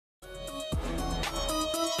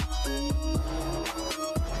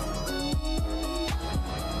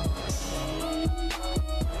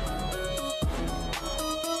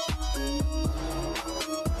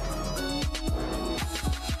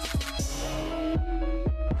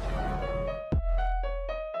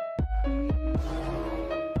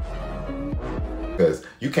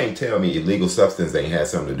You can't tell me illegal substance ain't had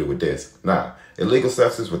something to do with this. Nah, illegal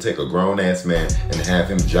substance would take a grown-ass man and have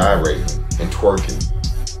him gyrating and twerking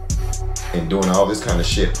and doing all this kind of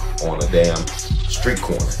shit on a damn street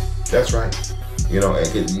corner. That's right. You know,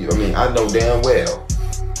 I mean, I know damn well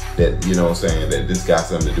that, you know what I'm saying, that this got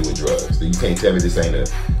something to do with drugs. So you can't tell me this ain't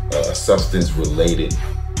a substance-related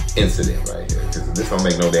incident right here, because this don't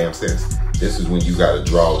make no damn sense. This is when you gotta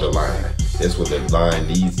draw the line. This is when the line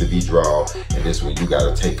needs to be drawn, and this is when you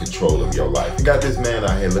gotta take control of your life. You got this man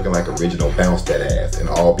out here looking like original, bounce that ass, and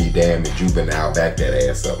all be damned and juvenile, back that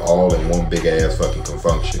ass up, all in one big ass fucking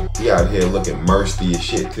confunction. He out here looking thirsty as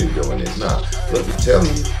shit too doing this. Nah, look, I'm telling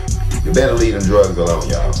you, you better leave them drugs alone,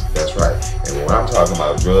 y'all. That's right. And when I'm talking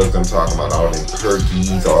about drugs, I'm talking about all them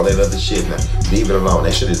perkies, all that other shit. Now, leave it alone.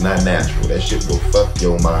 That shit is not natural. That shit will fuck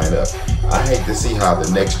your mind up. I hate to see how the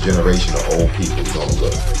next generation of old people is gonna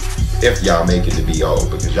look if y'all make it to be old,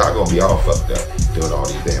 because y'all gonna be all fucked up doing all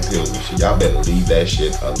these damn pills and shit. Y'all better leave that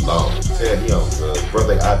shit alone. Tell he on drugs.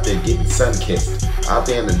 Brother out there getting sun-kissed, out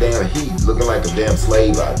there in the damn heat, looking like a damn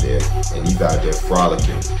slave out there, and he's out there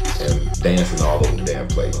frolicking and dancing all over the damn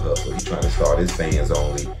place. So he's trying to start his fans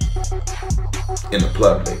only in the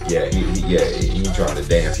public. Yeah, he trying to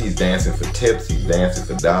dance. He's dancing for tips. He's dancing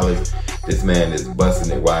for dollars. This man is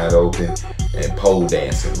busting it wide open and pole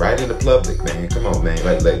dancing right in the public, man. Come on, man.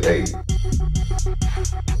 Like, hey,